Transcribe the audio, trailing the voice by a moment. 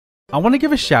I want to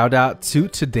give a shout out to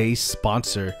today's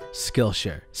sponsor,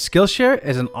 Skillshare. Skillshare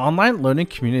is an online learning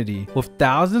community with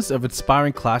thousands of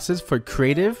inspiring classes for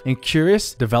creative and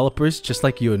curious developers just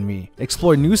like you and me.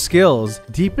 Explore new skills,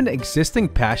 deepen existing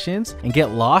passions, and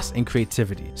get lost in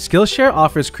creativity. Skillshare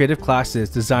offers creative classes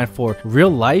designed for real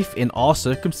life in all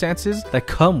circumstances that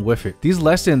come with it. These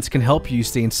lessons can help you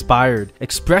stay inspired,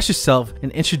 express yourself,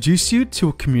 and introduce you to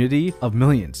a community of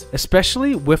millions,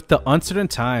 especially with the uncertain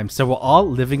times that we're all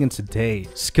living in today.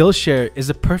 Skillshare is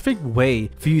a perfect way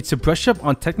for you to brush up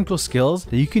on technical skills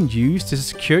that you can use to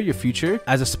secure your future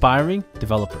as an aspiring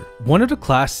developer. One of the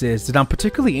classes that I'm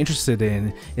particularly interested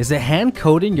in is the hand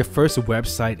coding your first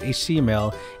website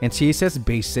HTML and CSS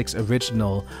basics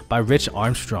original by Rich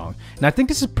Armstrong. And I think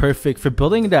this is perfect for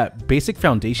building that basic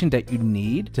foundation that you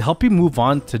need to help you move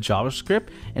on to JavaScript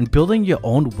and building your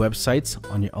own websites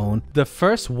on your own. The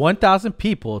first 1,000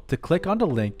 people to click on the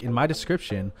link in my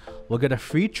description will get a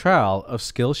free trial of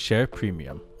Skillshare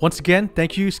Premium. Once again,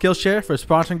 thank you Skillshare for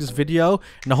sponsoring this video,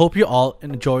 and I hope you all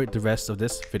enjoy the rest of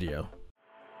this video.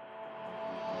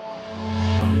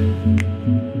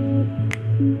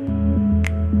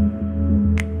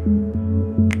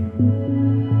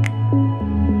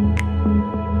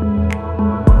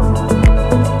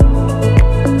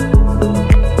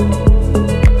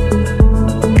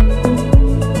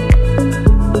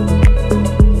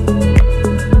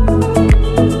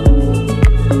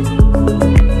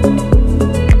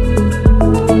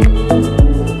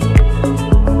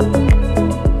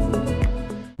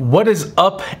 What is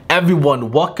up,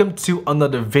 everyone? Welcome to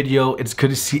another video. It's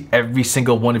good to see every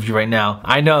single one of you right now.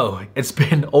 I know it's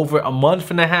been over a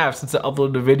month and a half since I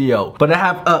uploaded the video, but I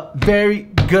have a very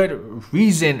good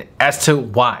reason as to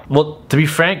why. Well, to be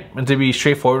frank and to be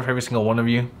straightforward for every single one of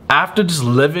you, after just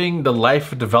living the life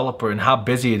of a developer and how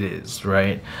busy it is,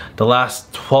 right? The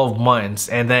last 12 months,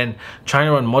 and then trying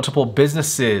to run multiple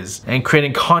businesses and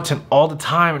creating content all the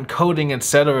time and coding,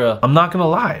 etc. I'm not gonna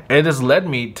lie, it has led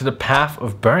me to the path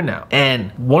of burnout.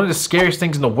 And one of the scariest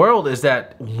things in the world is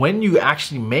that when you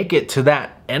actually make it to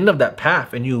that end of that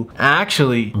path and you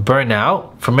actually burn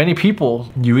out, for many people,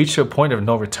 you reach to a point of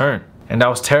no return. And that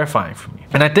was terrifying for me.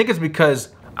 And I think it's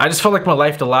because I just felt like my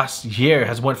life the last year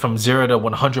has went from 0 to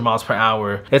 100 miles per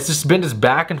hour. It's just been this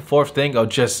back and forth thing of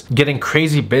just getting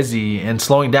crazy busy and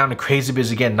slowing down to crazy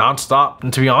busy again nonstop.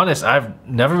 And to be honest, I've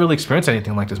never really experienced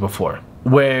anything like this before,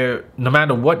 where no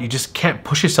matter what, you just can't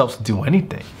push yourself to do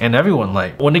anything. And everyone,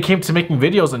 like, when it came to making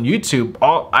videos on YouTube,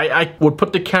 I would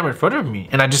put the camera in front of me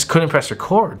and I just couldn't press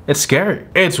record. It's scary.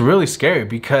 It's really scary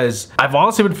because I've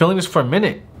honestly been feeling this for a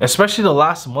minute, especially the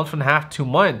last month and a half, 2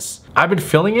 months. I've been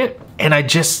feeling it and I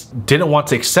just didn't want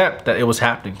to accept that it was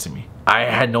happening to me. I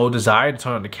had no desire to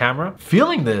turn on the camera.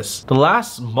 Feeling this, the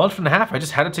last month and a half, I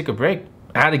just had to take a break.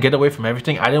 I had to get away from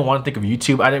everything. I didn't want to think of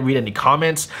YouTube. I didn't read any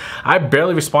comments. I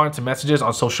barely responded to messages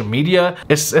on social media.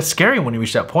 It's scary when you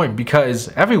reach that point because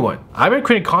everyone, I've been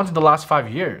creating content the last 5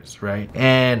 years, right?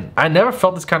 And I never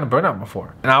felt this kind of burnout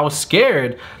before. And I was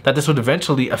scared that this would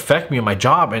eventually affect me in my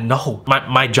job. And no,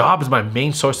 my job is my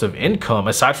main source of income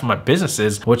aside from my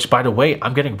businesses, which by the way,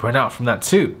 I'm getting burnout from that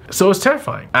too. So it's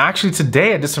terrifying. Actually,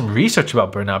 today I did some research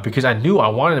about burnout because I knew I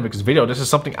wanted to make this video. This is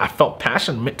something I felt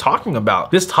passionate talking about,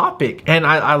 this topic. And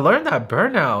I learned that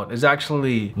burnout is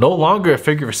actually no longer a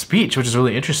figure of speech, which is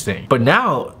really interesting. But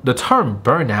now the term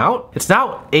burnout, it's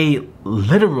now a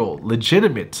literal,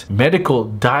 legitimate medical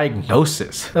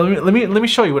diagnosis. Now, let me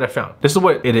show you what I found. This is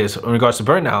what it is in regards to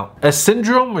burnout. A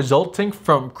syndrome resulting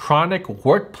from chronic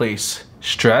workplace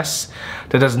stress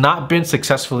that has not been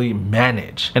successfully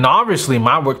managed. And obviously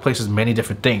my workplace is many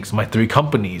different things. My 3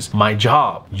 companies, my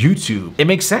job, YouTube. It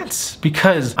makes sense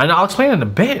because, and I'll explain in a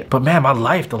bit, but man, my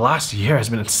life the last year has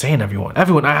been insane, everyone.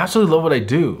 Everyone, I absolutely love what I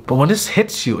do. But when this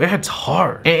hits you, it hits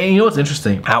hard. And you know what's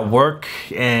interesting? At work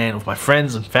and with my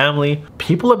friends and family,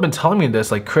 people have been telling me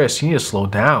this, like, Chris, you need to slow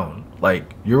down.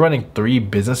 Like, you're running 3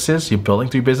 businesses, you're building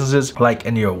 3 businesses, like,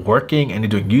 and you're working and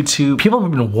you're doing YouTube. People have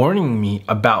been warning me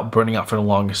about burning out for the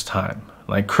longest time.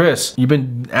 Like, Chris, you've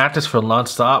been at this for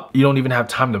nonstop. You don't even have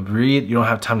time to breathe. You don't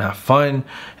have time to have fun. And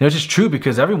it's just true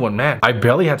because everyone, man, I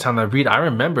barely had time to breathe. I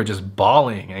remember just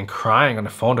bawling and crying on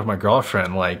the phone with my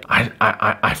girlfriend. Like,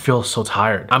 I feel so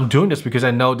tired. I'm doing this because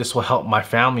I know this will help my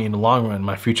family in the long run,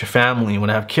 my future family when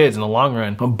I have kids in the long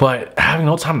run. But having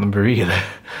no time to breathe.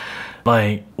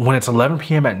 Like, when it's 11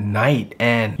 p.m. at night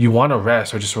and you want to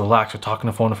rest or just relax or talk on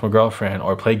the phone with my girlfriend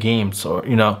or play games or,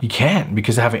 you know, you can't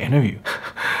because I have an interview.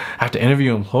 I I have to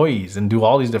interview employees and do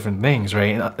all these different things,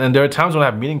 right? And there are times when I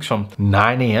have meetings from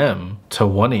 9 a.m. to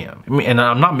 1 a.m. And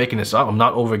I'm not making this up. I'm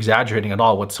not over exaggerating at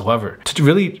all whatsoever. To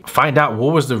really find out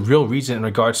what was the real reason in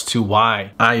regards to why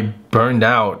I burned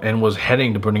out and was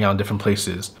heading to burning out in different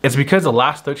places. It's because the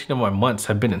last 13 of my months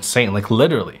have been insane. Like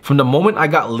literally, from the moment I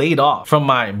got laid off from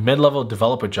my mid-level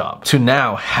developer job to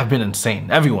now have been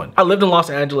insane. Everyone. I lived in Los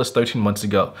Angeles 13 months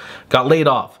ago, got laid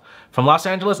off. From Los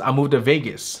Angeles, I moved to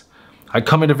Vegas. I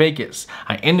come into Vegas,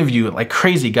 I interviewed like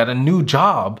crazy, got a new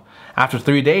job after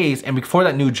 3 days. And before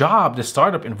that new job, this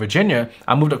startup in Virginia,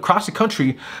 I moved across the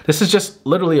country. This is just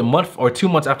literally a month or 2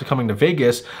 months after coming to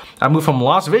Vegas. I moved from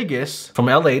Las Vegas, from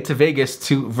LA to Vegas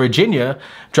to Virginia,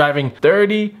 driving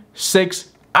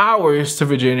 36 hours to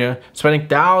Virginia, spending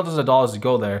thousands of dollars to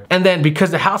go there. And then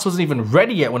because the house wasn't even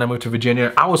ready yet when I moved to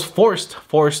Virginia, I was forced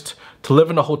to live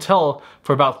in a hotel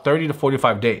for about 30 to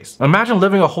 45 days. Imagine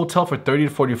living in a hotel for 30 to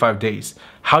 45 days.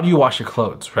 How do you wash your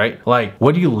clothes, right? Like,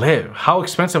 where do you live? How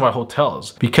expensive are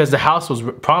hotels? Because the house was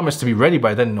promised to be ready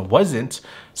by then and it wasn't.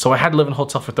 So I had to live in a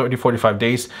hotel for 30 to 45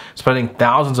 days, spending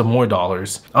thousands of more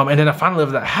dollars. And then I finally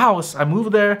lived in that house. I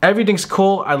moved there. Everything's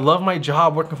cool. I love my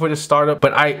job working for this startup,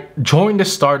 but I joined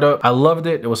this startup. I loved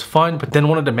it. It was fun. But then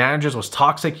one of the managers was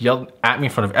toxic, yelled at me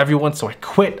in front of everyone. So I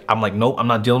quit. I'm like, nope, I'm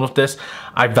not dealing with this.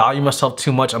 I value myself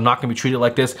too much. I'm not gonna be treated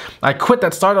like this. I quit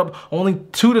that startup only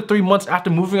 2 to 3 months after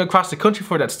moving across the country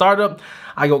for that startup.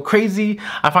 I go crazy.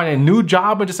 I find a new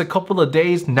job in just a couple of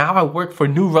days. Now I work for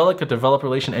New Relic, a developer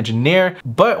relation engineer.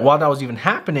 But while that was even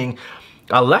happening,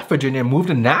 I left Virginia and moved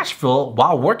to Nashville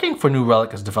while working for New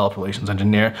Relic as developer relations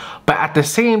engineer. But at the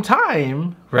same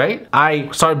time, right, I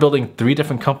started building 3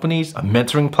 different companies, a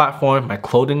mentoring platform, my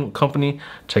clothing company,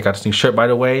 check out this new shirt by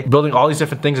the way, building all these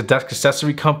different things, a desk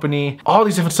accessory company, all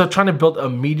these different stuff, trying to build a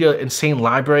media insane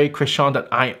library,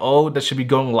 Christian.io, that should be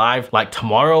going live like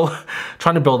tomorrow,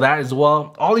 trying to build that as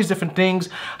well. All these different things,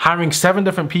 hiring 7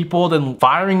 different people, then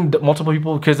firing multiple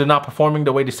people because they're not performing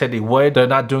the way they said they would, they're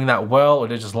not doing that well, or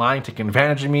they're just lying, taking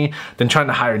advantage of me, then trying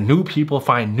to hire new people,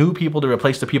 find new people to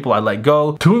replace the people I let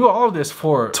go. Doing all of this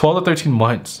for 12 to 13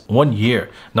 months, 1 year,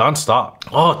 non-stop.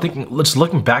 Oh, just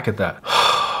looking back at that,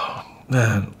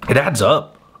 man, it adds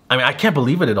up. I mean, I can't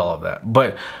believe I did all of that,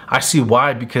 but I see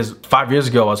why, because 5 years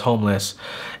ago I was homeless.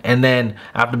 And then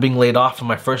after being laid off from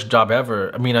my first job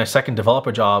ever, I mean, my second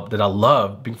developer job that I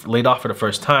loved, being laid off for the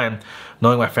first time,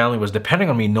 knowing my family was depending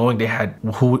on me, knowing they had,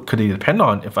 who could they depend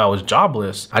on if I was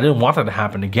jobless, I didn't want that to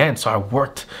happen again. So I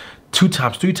worked 2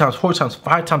 times, 3 times, 4 times,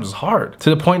 5 times as hard, to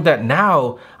the point that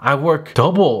now I work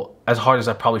double as hard as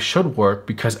I probably should work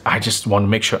because I just want to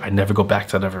make sure I never go back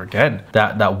to that ever again.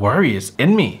 That worry is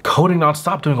in me. Coding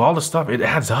nonstop, doing all this stuff, it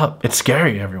adds up. It's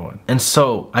scary, everyone. And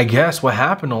so I guess what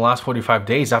happened in the last 45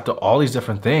 days after all these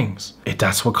different things,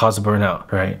 that's what caused the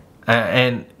burnout, right?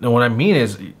 And what I mean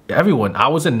is, everyone, I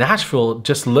was in Nashville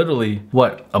just literally,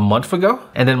 what, a month ago?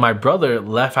 And then my brother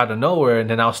left out of nowhere, and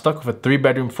then I was stuck with a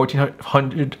 3-bedroom,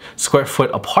 1,400 square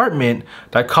foot apartment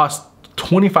that cost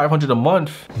 $2,500 a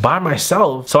month by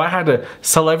myself. So I had to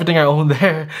sell everything I owned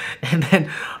there and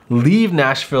then leave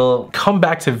Nashville, come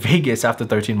back to Vegas after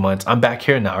 13 months. I'm back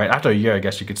here now, right? After a year, I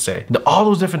guess you could say. All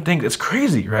those different things, it's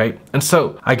crazy, right? And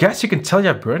so I guess you can tell you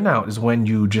have burnout is when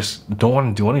you just don't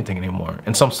want to do anything anymore.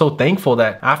 And so I'm so thankful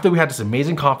that after we had this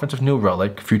amazing conference with New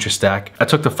Relic, Future Stack, I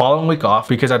took the following week off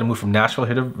because I had to move from Nashville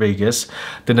here to Vegas.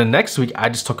 Then the next week, I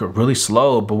just took it really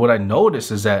slow. But what I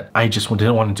noticed is that I just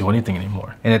didn't want to do anything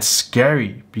anymore. And it's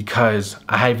scary because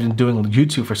I have been doing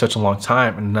YouTube for such a long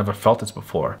time and never felt this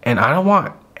before. And I don't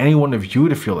want any one of you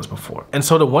to feel this before. And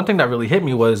so the one thing that really hit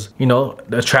me was, you know,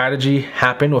 the tragedy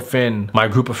happened within my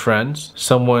group of friends.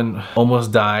 Someone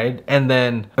almost died. And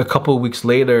then a couple of weeks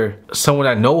later, someone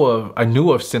I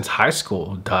knew of since high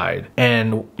school died.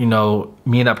 And, you know,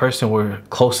 me and that person were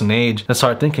close in age, and I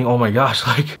started thinking, oh my gosh,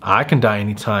 like I can die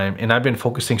anytime. And I've been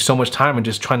focusing so much time on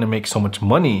just trying to make so much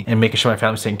money and making sure my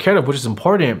family's taken care of, which is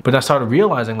important. But I started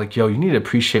realizing like, yo, you need to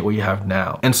appreciate what you have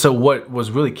now. And so what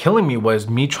was really killing me was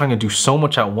me trying to do so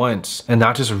much at once and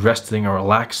not just resting or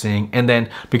relaxing. And then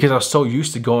because I was so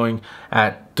used to going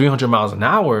at 300 miles an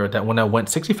hour that when I went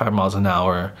 65 miles an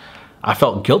hour, I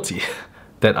felt guilty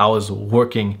that I was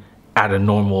working at a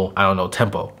normal, I don't know,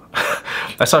 tempo.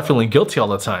 I started feeling guilty all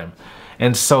the time.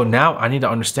 And so now I need to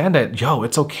understand that, yo,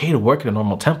 it's okay to work at a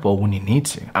normal tempo when you need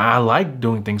to. I like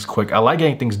doing things quick. I like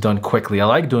getting things done quickly. I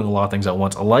like doing a lot of things at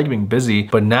once. I like being busy,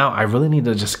 but now I really need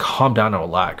to just calm down and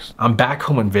relax. I'm back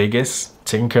home in Vegas,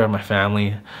 taking care of my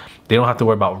family. They don't have to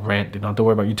worry about rent. They don't have to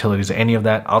worry about utilities or any of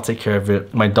that. I'll take care of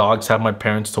it. My dogs have my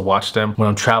parents to watch them. When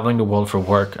I'm traveling the world for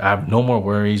work, I have no more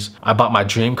worries. I bought my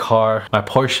dream car, my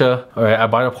Porsche. All right, I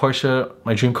bought a Porsche,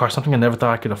 my dream car, something I never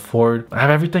thought I could afford. I have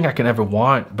everything I can ever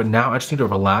want, but now I just need to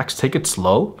relax, take it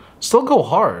slow. Still go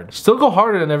hard. Still go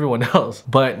harder than everyone else,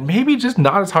 but maybe just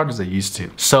not as hard as I used to.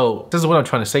 So this is what I'm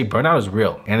trying to say. Burnout is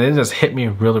real, and it just hit me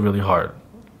really, really hard.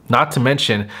 Not to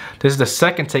mention, this is the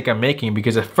second take I'm making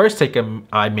because the first take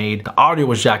I made, the audio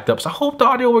was jacked up. So I hope the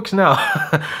audio works now.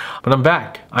 But I'm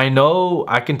back. I know,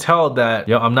 I can tell that,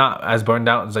 yo, I'm not as burned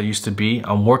out as I used to be.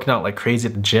 I'm working out like crazy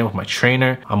at the gym with my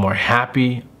trainer. I'm more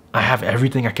happy. I have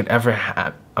everything I can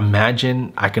ever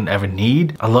imagine I can ever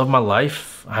need. I love my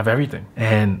life. I have everything.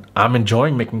 And I'm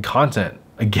enjoying making content.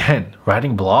 Again,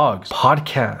 writing blogs,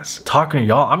 podcasts, talking to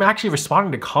y'all. I'm actually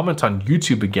responding to comments on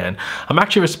YouTube again. I'm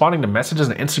actually responding to messages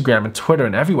on Instagram and Twitter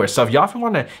and everywhere. So if y'all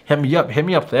want to hit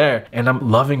me up there. And I'm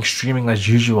loving streaming as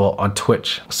usual on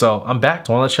Twitch. So I'm back.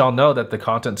 So I want to let y'all know that the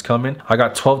content's coming. I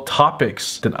got 12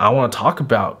 topics that I want to talk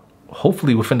about,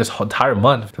 hopefully within this entire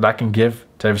month, that I can give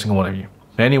to every single one of you.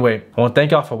 Anyway, I want to thank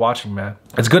y'all for watching, man.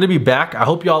 It's good to be back. I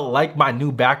hope y'all like my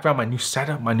new background, my new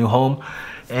setup, my new home.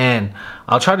 And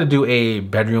I'll try to do a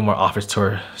bedroom or office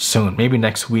tour soon, maybe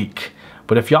next week.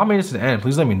 But if y'all made it to the end,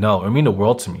 please let me know. It would mean the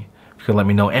world to me if you could let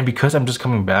me know. And because I'm just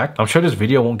coming back, I'm sure this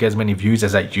video won't get as many views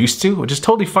as I used to, which is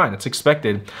totally fine. It's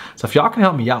expected. So if y'all can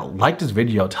help me out, like this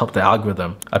video to help the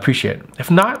algorithm, I appreciate it. If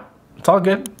not, it's all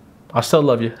good. I still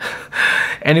love you.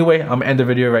 Anyway, I'm gonna end the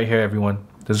video right here, everyone.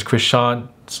 This is Chris Sean.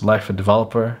 It's Life of a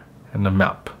Developer and the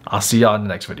Map. I'll see y'all in the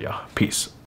next video. Peace.